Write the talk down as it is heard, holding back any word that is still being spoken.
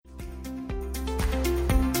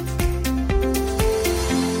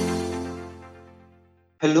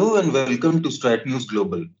Hello and welcome to Strat News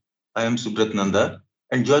Global. I am Subrat Nanda,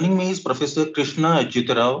 and joining me is Professor Krishna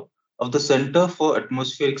Achyutarao of the Center for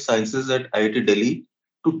Atmospheric Sciences at IIT Delhi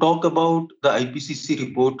to talk about the IPCC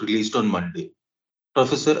report released on Monday.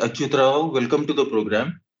 Professor Achyutarao, welcome to the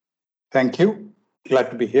program. Thank you.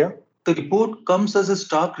 Glad to be here. The report comes as a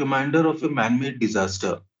stark reminder of a man made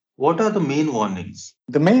disaster. What are the main warnings?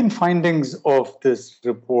 The main findings of this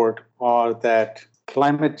report are that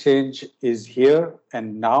climate change is here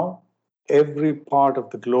and now. Every part of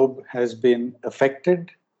the globe has been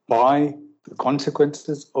affected by the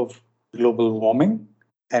consequences of global warming,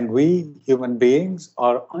 and we human beings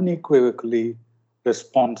are unequivocally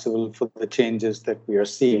responsible for the changes that we are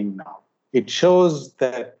seeing now. It shows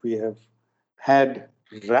that we have had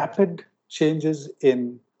rapid changes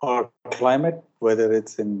in our climate, whether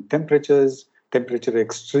it's in temperature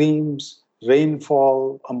extremes,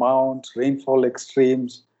 rainfall amounts, rainfall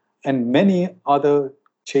extremes, and many other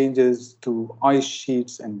changes to ice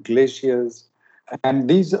sheets and glaciers. And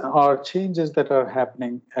these are changes that are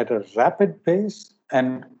happening at a rapid pace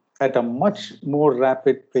and at a much more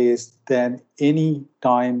rapid pace than any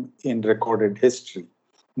time in recorded history.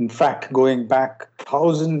 In fact, going back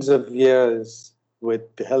thousands of years with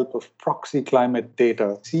the help of proxy climate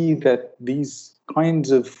data, see that these kinds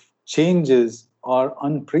of changes are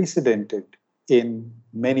unprecedented in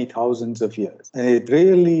many thousands of years. And it's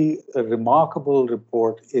really a remarkable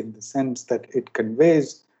report in the sense that it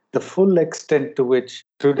conveys the full extent to which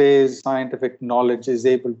today's scientific knowledge is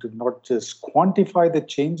able to not just quantify the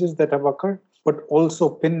changes that have occurred, but also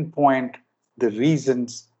pinpoint the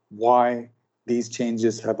reasons why these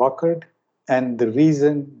changes have occurred. And the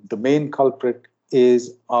reason, the main culprit,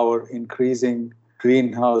 is our increasing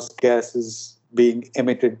greenhouse gases being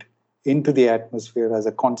emitted into the atmosphere as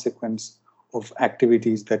a consequence of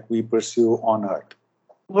activities that we pursue on Earth.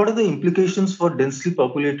 What are the implications for densely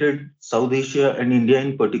populated South Asia and India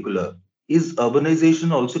in particular? Is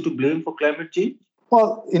urbanization also to blame for climate change?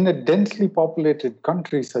 Well, in a densely populated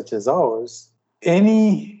country such as ours,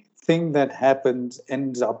 anything that happens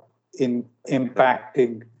ends up in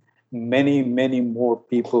impacting many, many more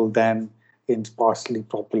people than in sparsely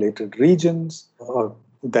populated regions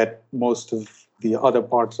that most of the other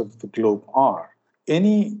parts of the globe are.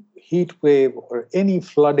 Any heat wave or any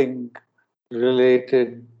flooding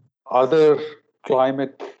related other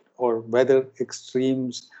climate or weather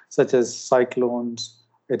extremes such as cyclones,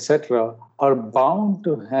 etc., are bound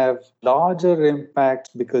to have larger impacts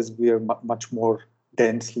because we are much more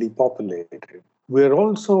densely populated. We are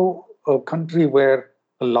also a country where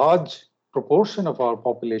a large proportion of our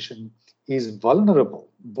population is vulnerable,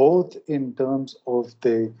 both in terms of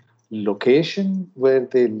the location where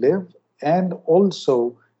they live and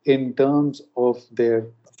also in terms of their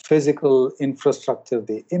physical infrastructure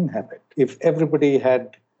they inhabit. If everybody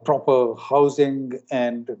had proper housing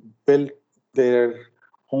and built their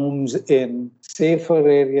homes in safer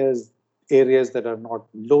areas that are not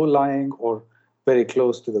low lying or very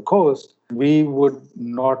close to the coast, we would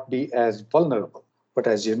not be as vulnerable. But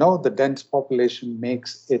as you know, the dense population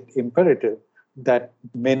makes it imperative that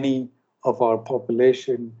many of our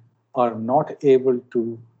population are not able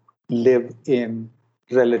to live in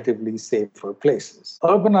relatively safer places.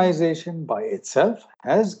 Urbanization by itself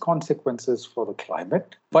has consequences for the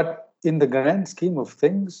climate, but in the grand scheme of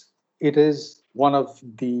things, it is one of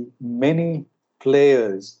the many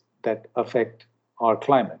players that affect our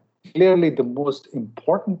climate. Clearly, the most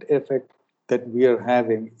important effect that we are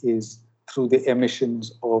having is through the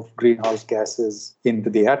emissions of greenhouse gases into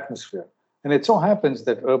the atmosphere. And it so happens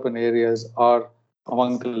that urban areas are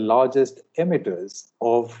among the largest emitters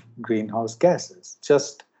of greenhouse gases,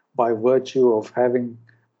 just by virtue of having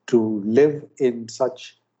to live in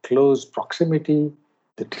such close proximity.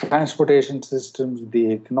 The transportation systems,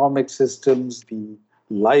 the economic systems, the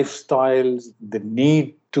lifestyles, the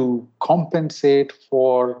need to compensate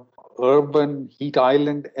for urban heat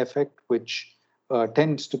island effect, which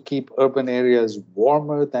tends to keep urban areas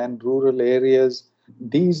warmer than rural areas.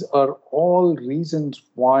 These are all reasons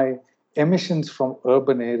why emissions from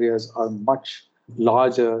urban areas are much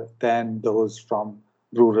larger than those from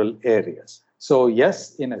rural areas. So,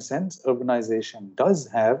 yes, in a sense, urbanization does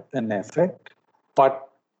have an effect, but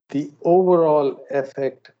the overall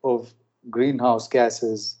effect of greenhouse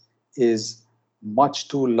gases is much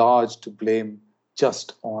too large to blame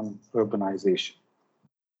just on urbanization.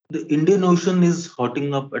 The Indian Ocean is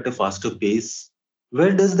hotting up at a faster pace.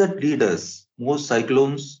 Where does that lead us? More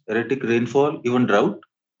cyclones, erratic rainfall, even drought?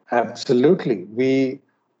 Absolutely. We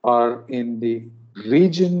are in the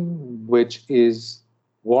region which is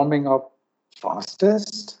warming up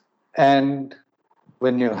fastest. And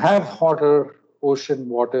when you have hotter ocean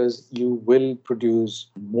waters, you will produce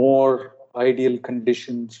more ideal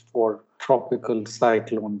conditions for tropical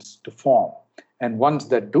cyclones to form. And ones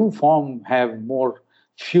that do form have more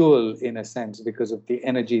fuel, in a sense, because of the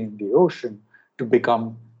energy in the ocean to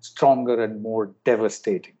become stronger and more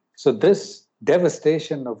devastating. So this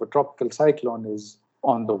devastation of a tropical cyclone is,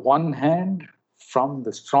 on the one hand, from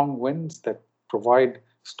the strong winds that provide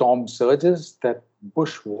storm surges that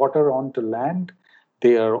push water onto land.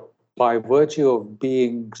 They are, by virtue of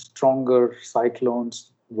being stronger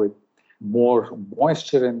cyclones with more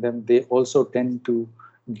moisture in them, they also tend to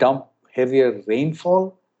dump heavier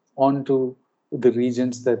rainfall onto the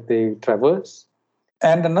regions that they traverse.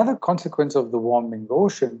 And another consequence of the warming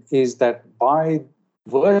ocean is that by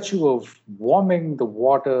virtue of warming the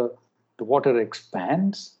water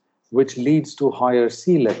expands, which leads to higher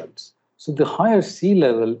sea levels. So the higher sea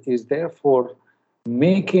level is therefore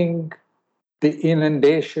making the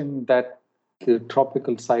inundation that the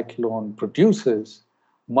tropical cyclone produces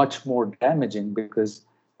much more damaging, because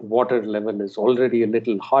the water level is already a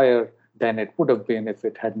little higher than it would have been if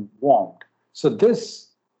it hadn't warmed. So this,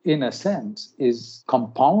 in a sense, is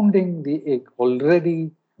compounding the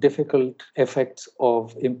already difficult impacts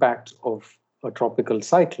of a tropical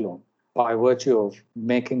cyclone by virtue of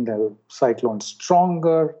making the cyclone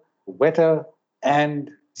stronger, wetter,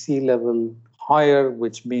 and sea level higher,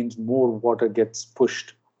 which means more water gets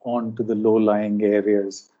pushed onto the low-lying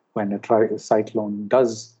areas when a cyclone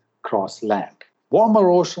does cross land. Warmer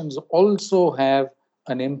oceans also have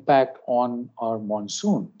an impact on our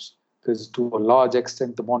monsoons, because to a large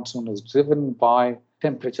extent the monsoon is driven by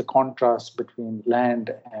temperature contrast between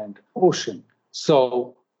land and ocean.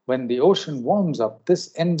 So when the ocean warms up,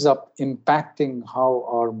 this ends up impacting how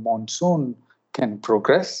our monsoon can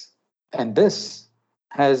progress. And this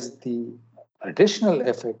has the additional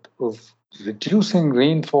effect of reducing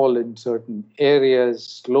rainfall in certain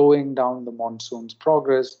areas, slowing down the monsoon's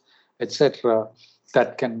progress, etc.,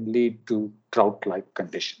 that can lead to drought-like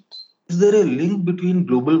conditions. Is there a link between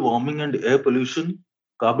global warming and air pollution?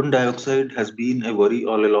 Carbon dioxide has been a worry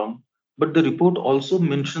all along, but the report also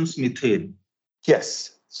mentions methane.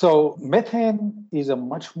 Yes. So methane is a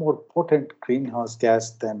much more potent greenhouse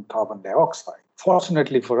gas than carbon dioxide.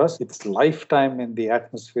 Fortunately for us, its lifetime in the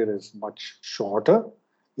atmosphere is much shorter.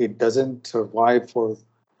 It doesn't survive for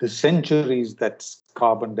the centuries that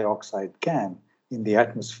carbon dioxide can in the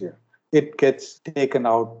atmosphere. It gets taken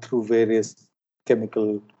out through various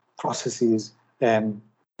chemical processes, and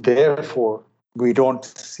therefore we don't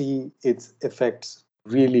see its effects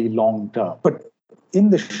really long term. But in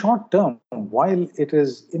the short term, while it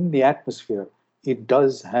is in the atmosphere, it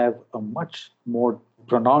does have a much more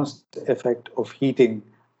pronounced effect of heating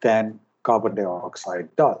than carbon dioxide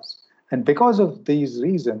does. And because of these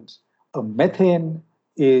reasons, methane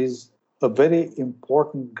is a very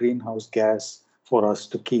important greenhouse gas for us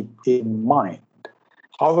to keep in mind.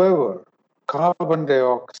 However, carbon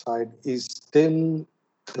dioxide is still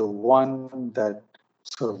the one that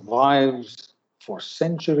survives for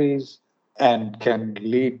centuries and can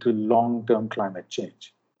lead to long-term climate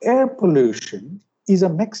change. Air pollution is a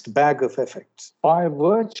mixed bag of effects. By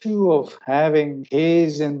virtue of having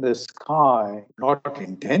haze in the sky, not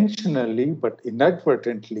intentionally but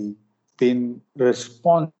inadvertently, been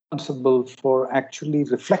responsible for actually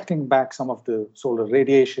reflecting back some of the solar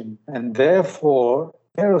radiation, and therefore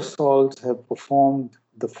aerosols have performed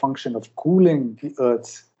the function of cooling the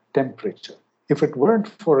Earth's temperature. If it weren't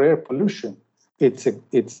for air pollution, it's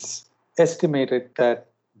estimated that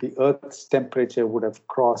the Earth's temperature would have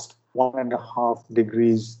crossed 1.5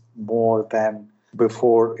 degrees more than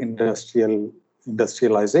before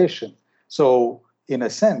industrialization. So, in a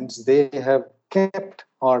sense, they have kept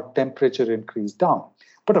our temperature increase down.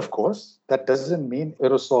 But of course, that doesn't mean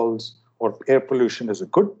aerosols or air pollution is a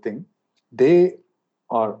good thing. They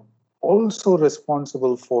are also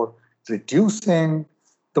responsible for reducing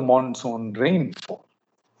the monsoon rainfall.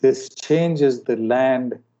 This changes the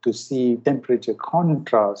land to sea temperature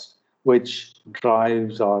contrast, which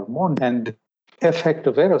drives our monsoon. And the effect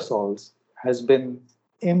of aerosols has been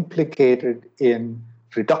implicated in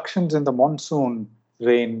reductions in the monsoon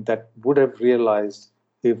rain that would have realized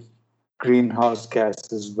if greenhouse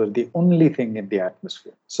gases were the only thing in the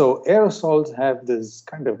atmosphere. So aerosols have this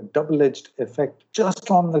kind of double-edged effect just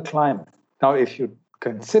on the climate. Now, if you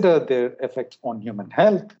consider their effects on human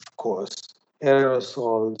health, of course,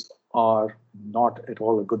 aerosols are not at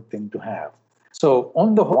all a good thing to have. So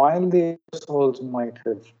on the while the aerosols might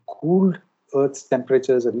have cooled Earth's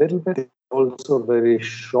temperatures a little bit, also very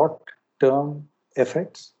short-term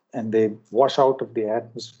effects, and they wash out of the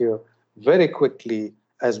atmosphere very quickly,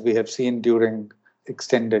 as we have seen during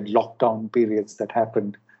extended lockdown periods that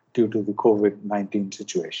happened due to the COVID-19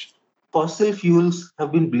 situation. Fossil fuels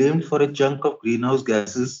have been blamed for a chunk of greenhouse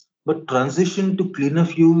gases, but transition to cleaner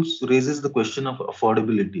fuels raises the question of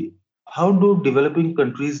affordability. How do developing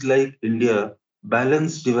countries like India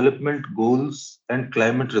balance development goals and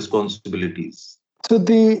climate responsibilities? So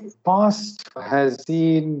the past has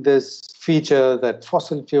seen this feature that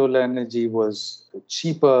fossil fuel energy was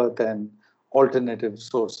cheaper than alternative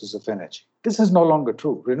sources of energy. This is no longer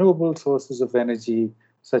true. Renewable sources of energy,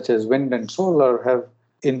 such as wind and solar, have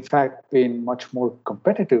in fact been much more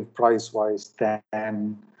competitive price-wise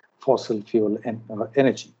than fossil fuel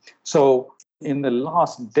energy. So in the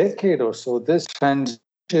last decade or so, this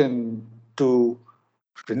transition to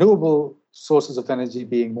renewable sources of energy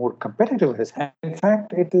being more competitive has had. In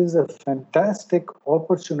fact, it is a fantastic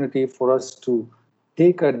opportunity for us to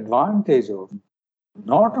take advantage of,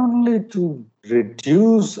 not only to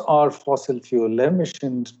reduce our fossil fuel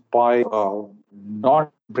emissions by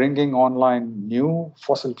not bringing online new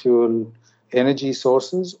fossil fuel energy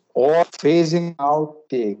sources or phasing out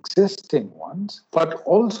the existing ones, but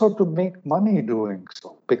also to make money doing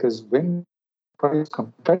so, because wind price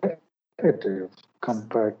competitive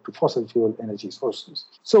compared to fossil fuel energy sources.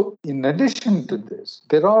 So, in addition to this,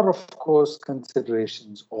 there are, of course,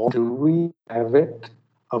 considerations of do we have it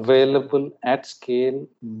available at scale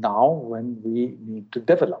now when we need to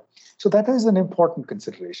develop? So, that is an important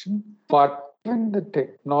consideration. But when the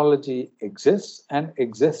technology exists and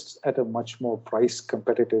exists at a much more price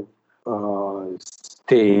competitive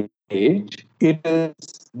stage, it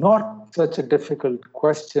is not such a difficult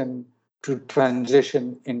question to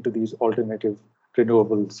transition into these alternative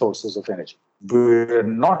renewable sources of energy. We're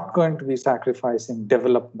not going to be sacrificing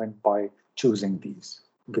development by choosing these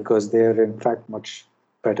because they're in fact much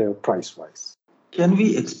better price-wise. Can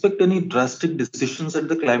we expect any drastic decisions at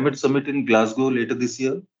the climate summit in Glasgow later this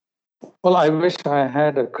year? Well, I wish I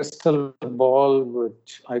had a crystal ball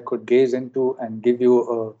which I could gaze into and give you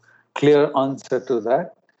a clear answer to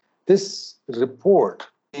that. This report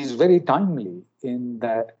is very timely in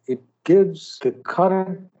that it gives the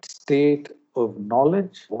current state of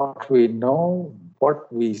knowledge, what we know,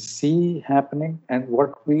 what we see happening, and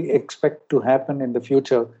what we expect to happen in the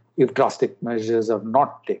future if drastic measures are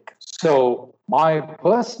not taken. So, my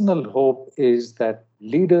personal hope is that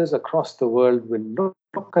leaders across the world will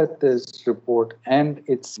look at this report and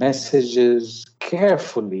its messages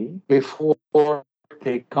carefully before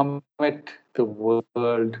they commit the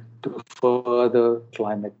world to further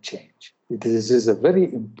climate change. This is a very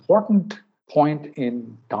important point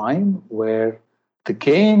in time where the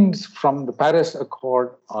gains from the Paris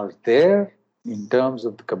Accord are there in terms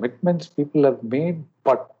of the commitments people have made,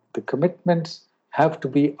 but the commitments have to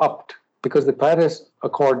be upped because the Paris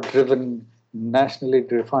Accord driven nationally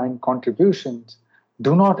defined contributions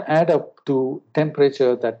do not add up to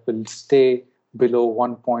temperature that will stay below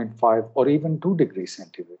 1.5 or even 2 degrees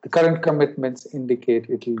centigrade. The current commitments indicate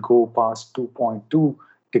it will go past 2.2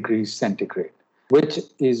 degrees centigrade, which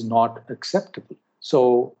is not acceptable.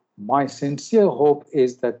 So my sincere hope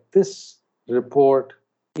is that this report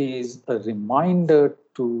is a reminder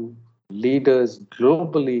to leaders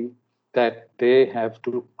globally that they have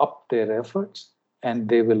to up their efforts and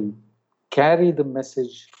they will carry the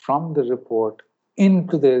message from the report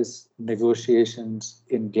into these negotiations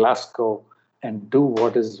in Glasgow and do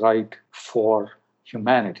what is right for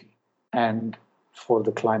humanity and for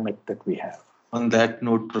the climate that we have. On that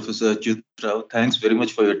note, Professor Achyut Rao, thanks very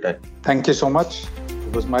much for your time. Thank you so much.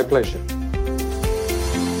 It was my pleasure.